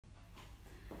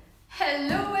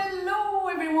Hello, hello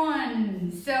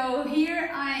everyone! So here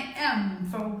I am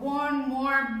for one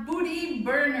more booty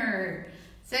burner.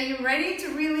 So you ready to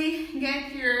really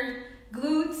get your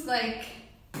glutes like...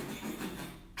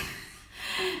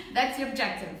 That's the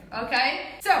objective, okay?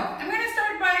 So I'm gonna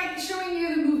start by showing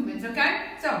you the movements,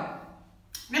 okay? So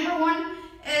number one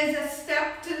is a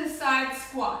step to the side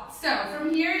squat. So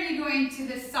from here you're going to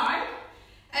the side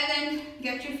and then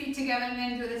get your feet together and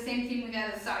then do the same thing with the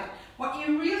other side. What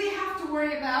you really have to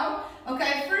worry about,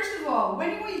 okay, first of all,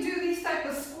 when we do these type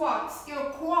of squats, your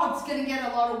quad's gonna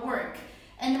get a lot of work.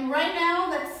 And right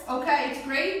now, that's okay, it's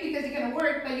great because it's gonna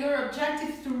work, but your objective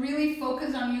is to really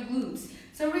focus on your glutes.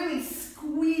 So really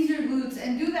squeeze your glutes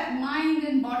and do that mind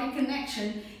and body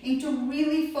connection into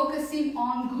really focusing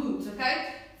on glutes,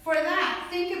 okay? For that,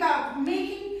 think about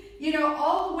making,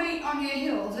 all the weight on your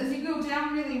heels. As you go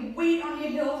down, really weight on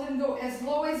your heels and go as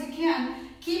low as you can.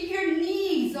 Keep your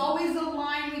knees always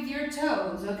aligned with your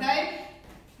toes, okay?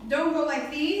 Don't go like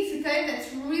these, okay?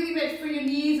 That's really bad for your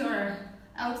knees or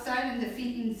outside and the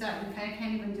feet inside, okay? I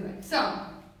can't even do it. So,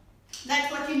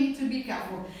 that's what you need to be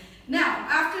careful. Now,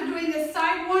 after doing the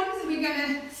side ones, we're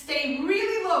gonna stay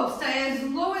really low. Stay as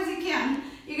low as you can.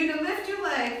 You're gonna lift your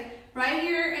leg right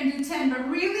here and do 10, but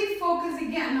really focus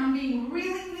again on being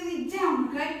really, really down,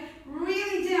 okay?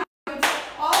 Really down. It's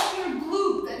all your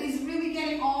glute that is really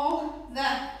getting all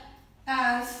that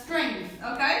strength,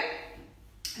 okay?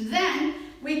 Then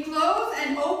we close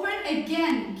and open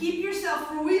again. Keep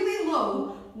yourself really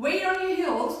low, weight on your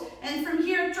heels, and from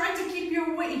here try to keep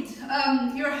your weight,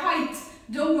 your height,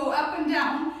 don't go up and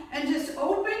down, and just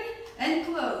open and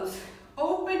close,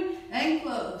 open and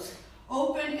close,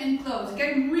 open and close.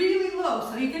 Get really low,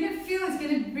 so you're gonna feel it's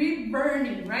gonna be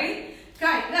burning, right?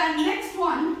 Okay, then next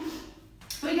one,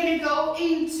 we're gonna go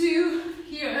into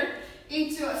here,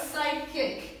 into a side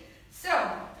kick.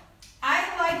 So,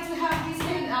 I like to have this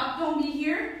hand up, don't be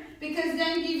here, because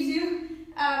then it gives you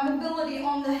mobility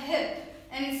on the hip,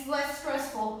 and it's less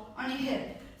stressful on your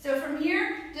hip. So from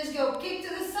here, just go kick to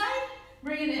the side,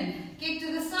 bring it in. Kick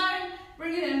to the side,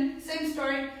 bring it in. Same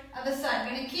story, other side.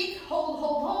 Gonna kick, hold,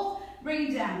 hold, hold,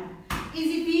 bring it down.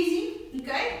 Easy peasy,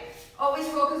 okay? Always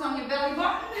focus on your belly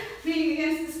button, being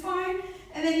against the spine,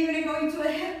 and then you're gonna go into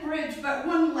a hip bridge, but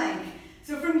one leg.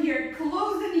 So from here,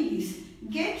 close the knees,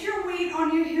 get your weight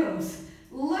on your heels,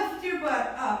 lift your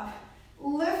butt up,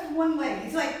 lift one leg.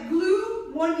 It's like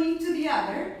glue one knee to the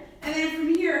other, and then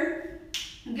from here,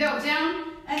 go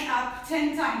down and up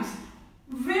 10 times.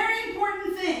 Very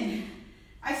important thing.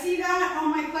 I see that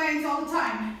on my clients all the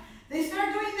time. They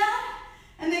start doing that,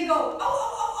 and they go,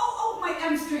 oh, my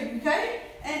hamstring, okay?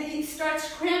 And it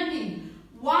starts cramping.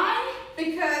 Why?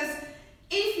 Because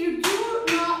if you do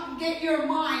not get your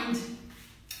mind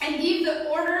and give the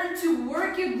order to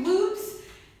work your glutes,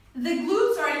 the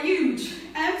glutes are huge,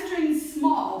 hamstring is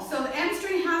small. So the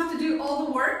hamstring has to do all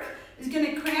the work. It's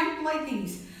gonna cramp like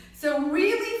these. So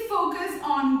really focus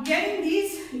on getting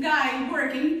these guys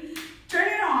working, turn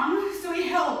it on so it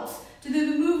helps to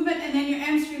do the movement, and then your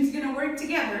hamstring is gonna work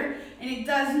together and it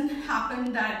doesn't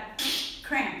happen that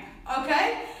cramp,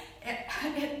 okay?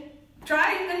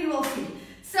 Try it and you will see.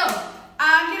 So,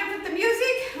 I'm gonna put the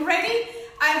music ready.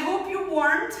 I hope you're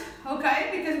warmed, okay?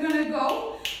 Because we're gonna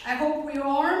go. I hope we're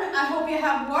warm. I hope you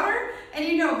have water.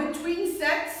 And between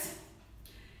sets,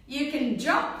 you can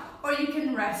jump or you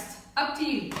can rest. Up to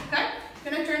you, okay?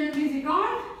 Gonna turn the music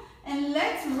on and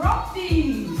let's rock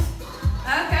these.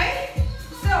 Okay?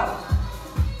 So,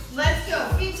 let's go.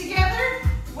 Feet together,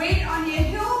 weight on your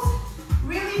heels.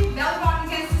 Really, belly button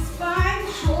against the spine,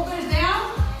 shoulders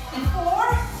down. And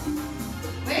 4.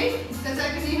 Wait, because I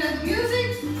can hear the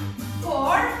music.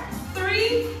 4,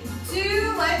 3,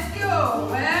 2, let's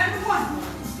go. And 1,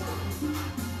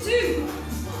 2,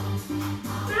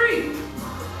 3,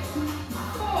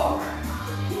 4,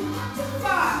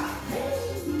 5,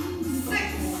 6,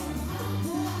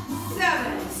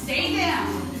 7, stay down.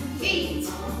 8,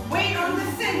 weight on the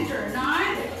center.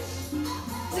 9,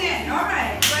 10. All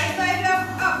right,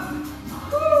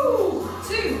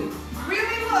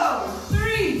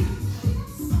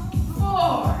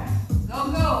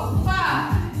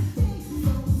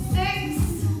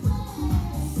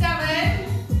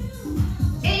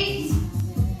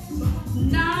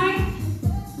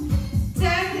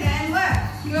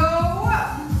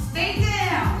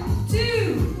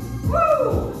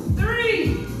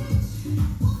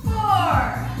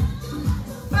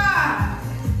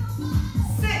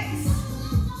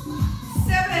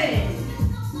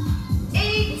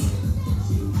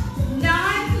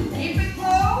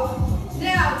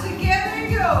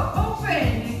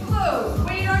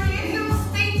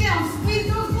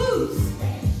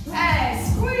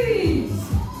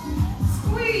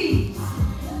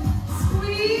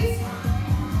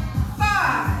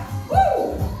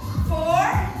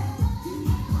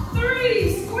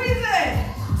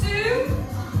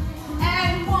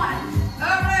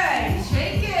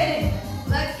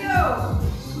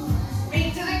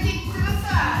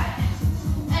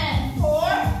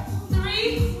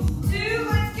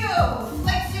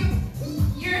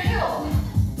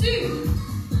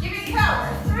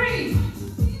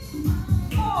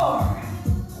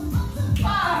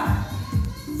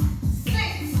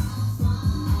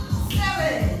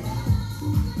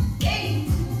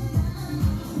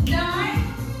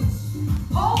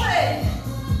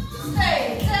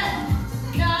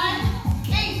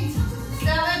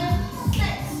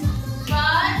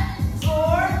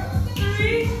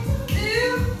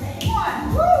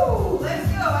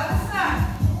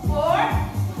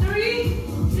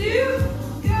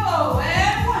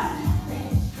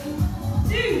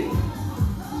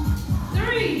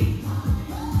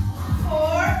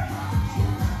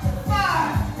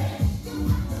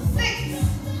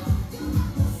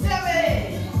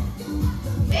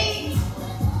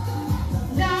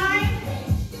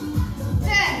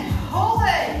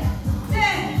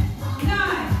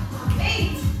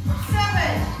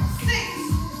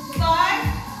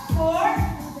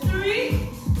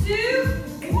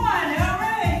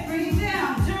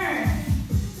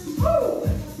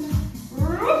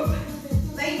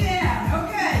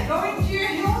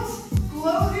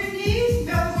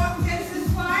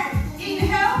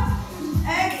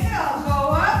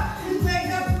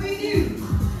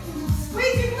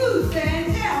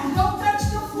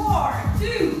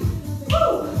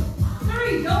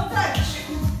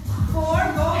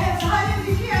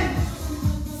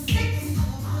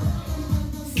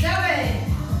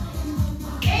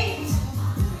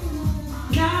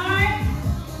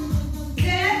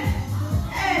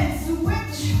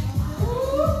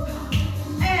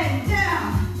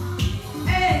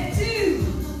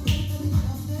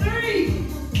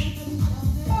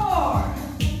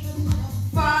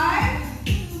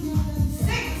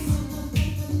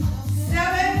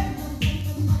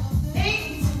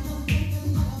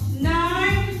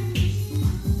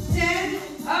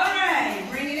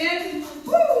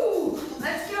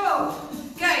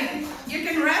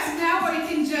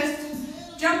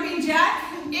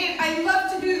 I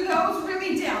love to do those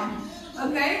really down.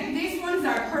 Okay, these ones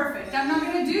are perfect. I'm not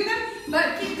gonna do them,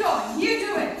 but keep going. You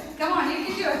do it. Come on, you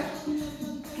can do it.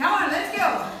 Come on, let's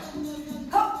go.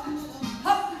 Hop,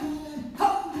 hop,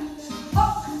 hop,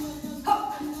 hop,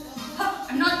 hop, hop.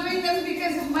 I'm not doing them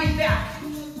because of my back.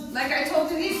 Like I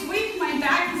told you this week, my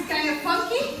back is kind of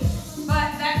funky,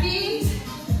 but that means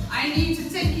I need to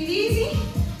take it easy.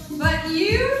 But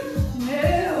you,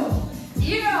 no,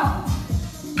 you don't.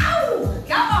 Ow!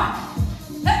 Come on.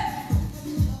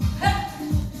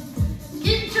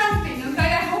 Keep jumping,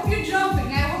 okay? I hope you're jumping.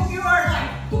 I hope you are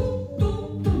like, boom,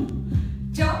 boom, boom.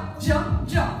 Jump, jump,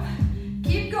 jump.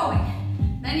 Keep going.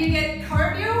 Then you get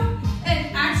cardio, and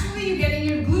actually you're getting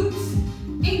your glutes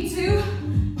into,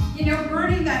 you know,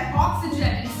 burning that oxygen.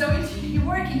 And so you're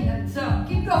working them. So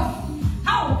keep going.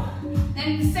 Ow!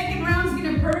 And the second round is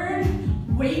gonna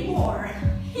burn way more.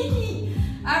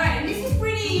 All right, and this is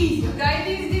pretty easy,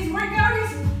 okay? This workout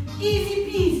is easy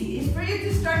peasy. It's for you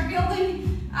to start building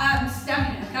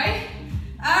stamina, okay?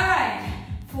 All right,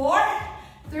 4,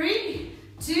 3,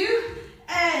 2,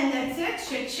 and that's it.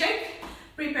 Shake, shake.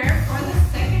 Prepare for the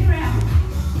second round.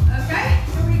 Okay,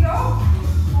 here we go.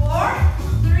 4,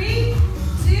 3,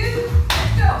 2,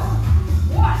 let's go.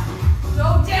 1, go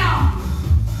down.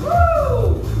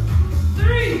 Woo!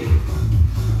 3,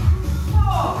 4,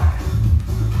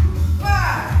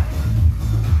 5,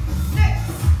 6,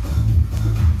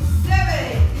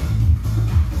 7,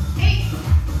 8,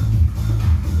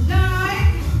 9,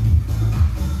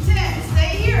 10.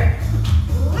 Stay here.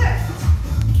 Lift.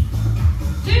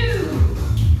 2.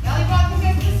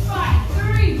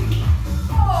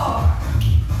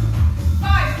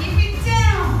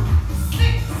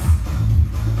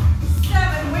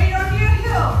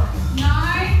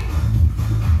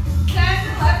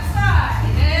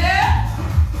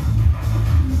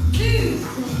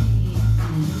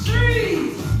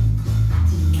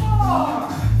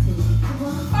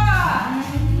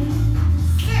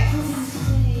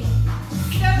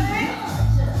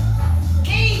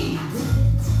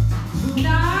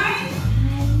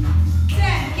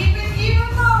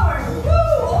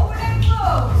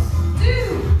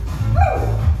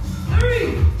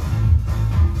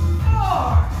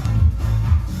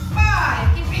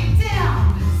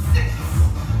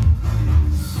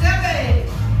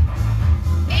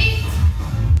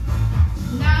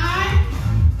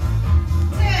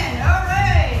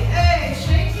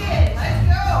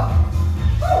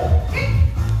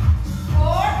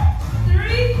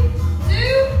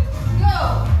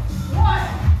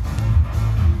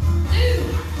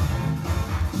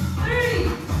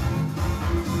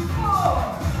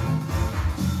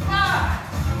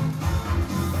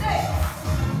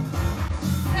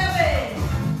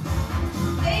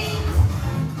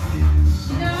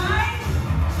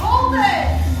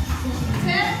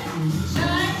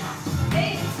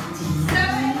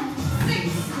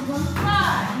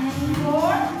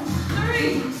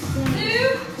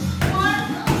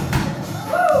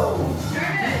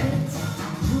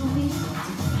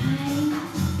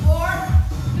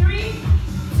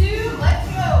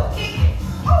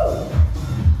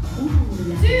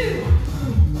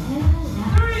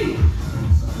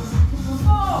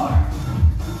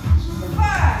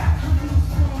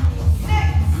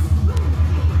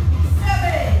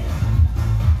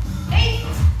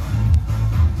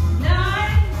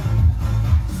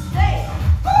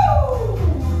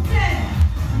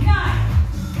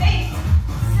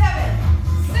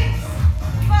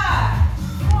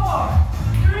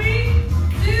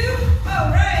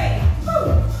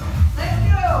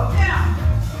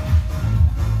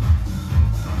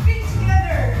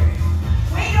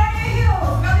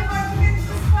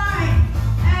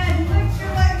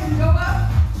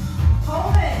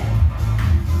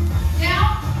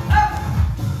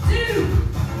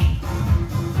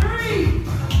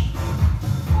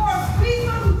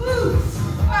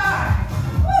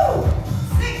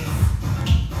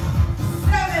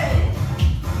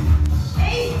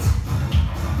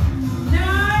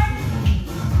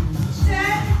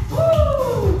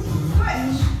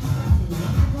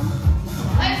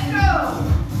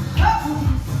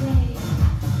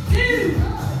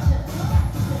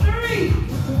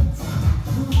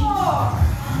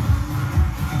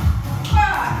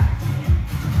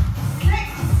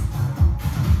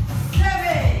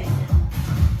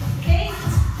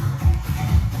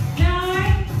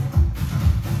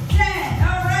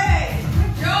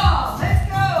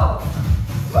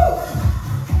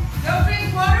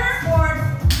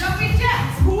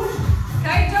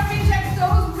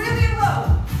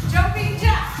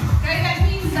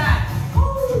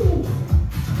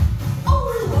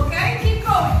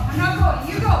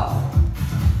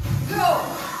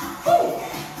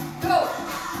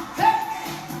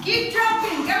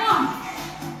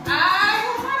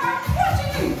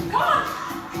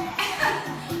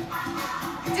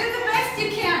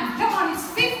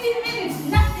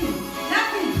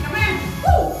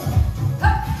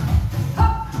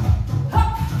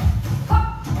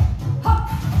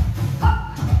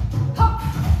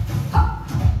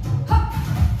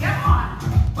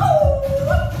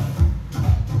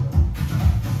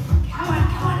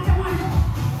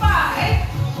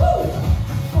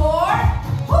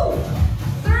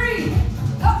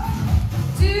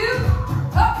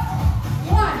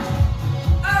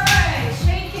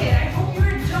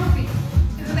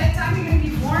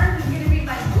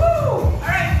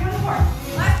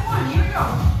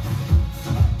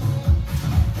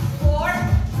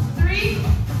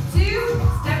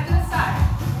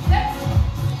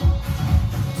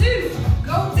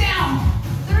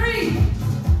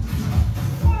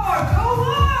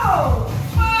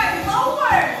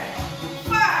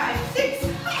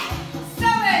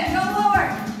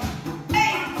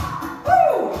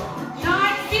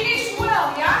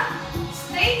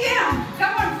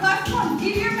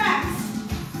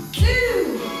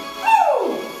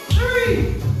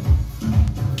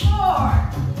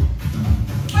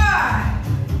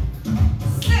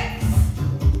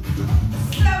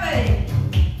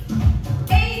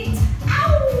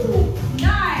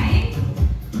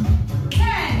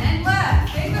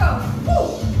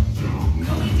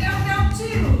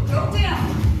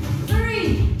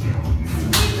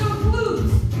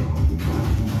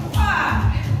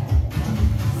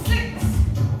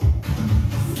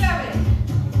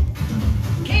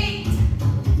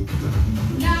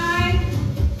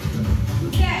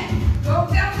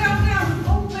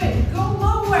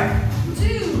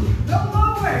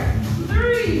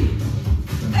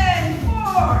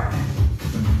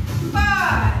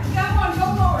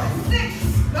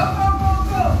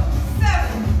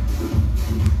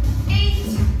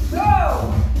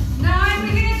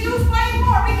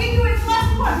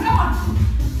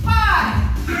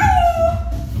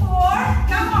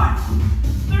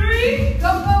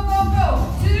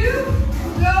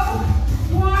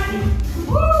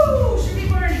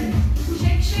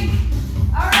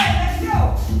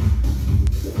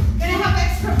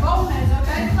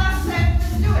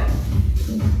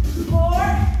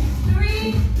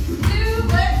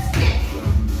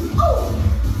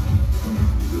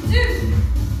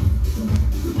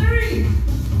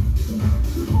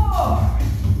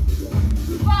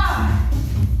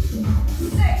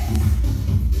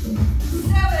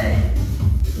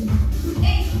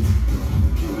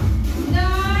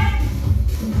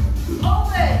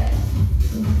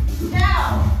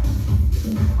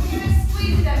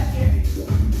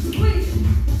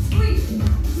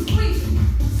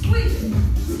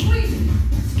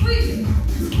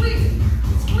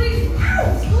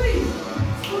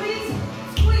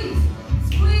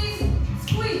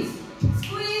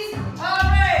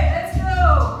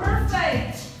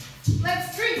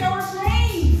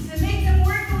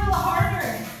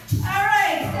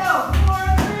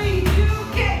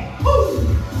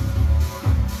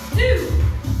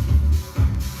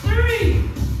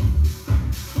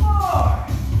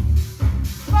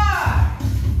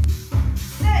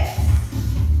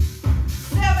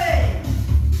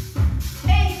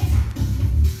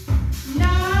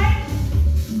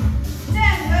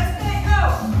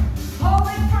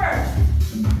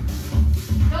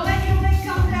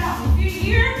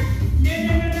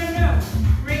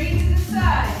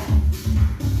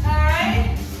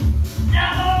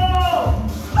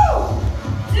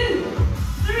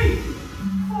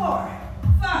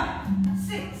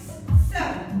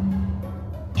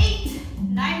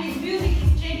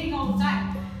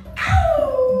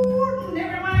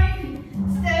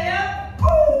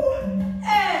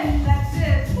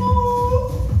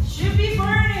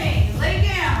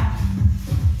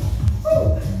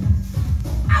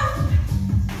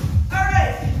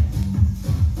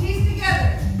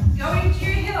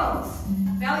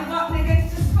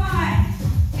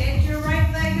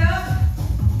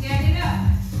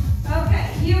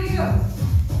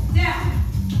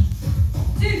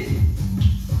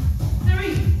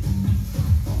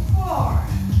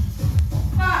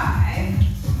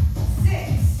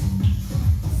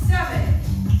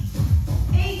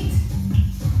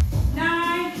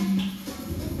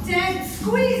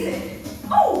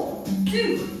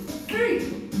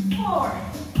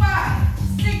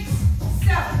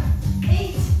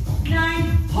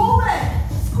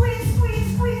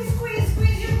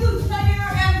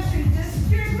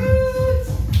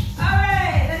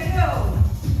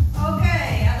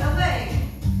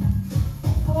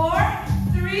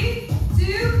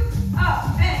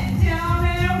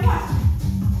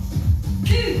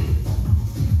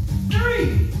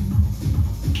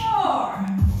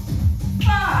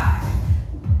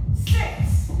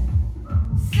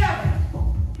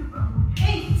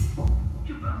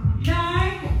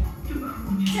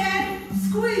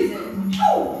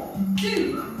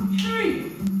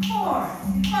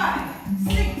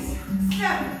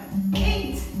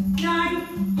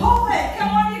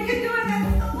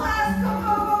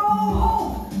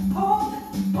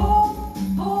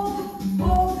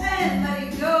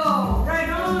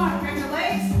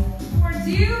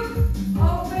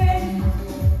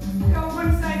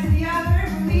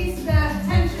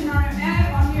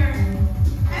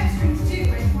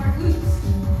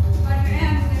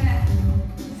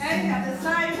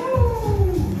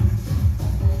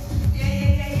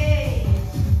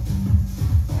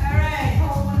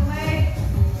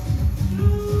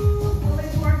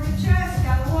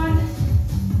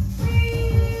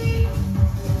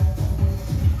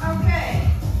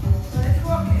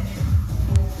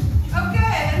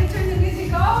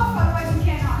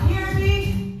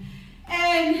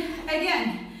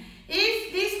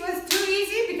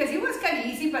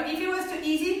 but if it was too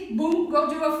easy, boom, go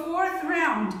do a 4th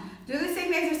round. Do the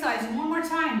same exercise one more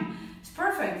time. It's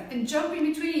perfect. And jump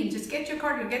in between. Just get your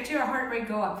cardio, get your heart rate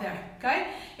go up there, okay?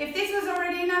 If this was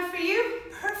already enough for you,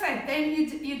 perfect, then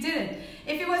you did it.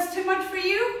 If it was too much for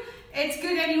you, it's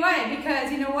good anyway,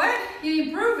 because you know what? You're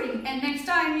improving, and next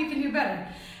time you can do better.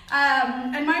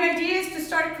 And my idea is to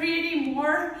start creating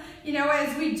more, you know,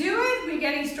 as we do it, we're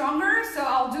getting stronger, so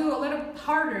I'll do a little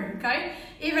harder, okay?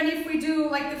 Even if we do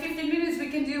like the 15 minutes we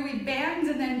can do with bands,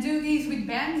 and then do these with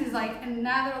bands is like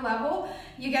another level.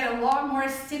 You get a lot more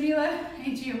stimulus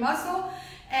into your muscle,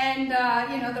 and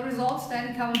you know, the results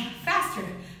then come faster,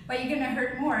 but you're gonna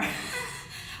hurt more.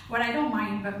 What I don't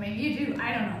mind, but maybe you do,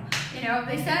 I don't know. You know,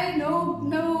 they say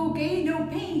no gain, no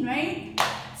pain, right?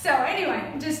 So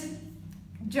anyway, just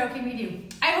joking with you.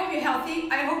 I hope you're healthy.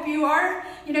 I hope you are,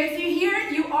 you know, if you're here,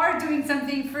 you are doing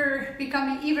something for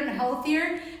becoming even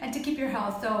healthier and to keep your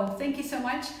health. So thank you so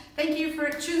much. Thank you for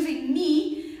choosing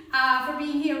me, for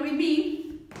being here with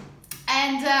me.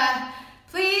 And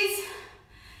please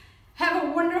have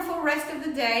a wonderful rest of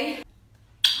the day.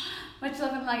 Much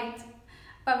love and light.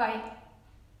 Bye-bye.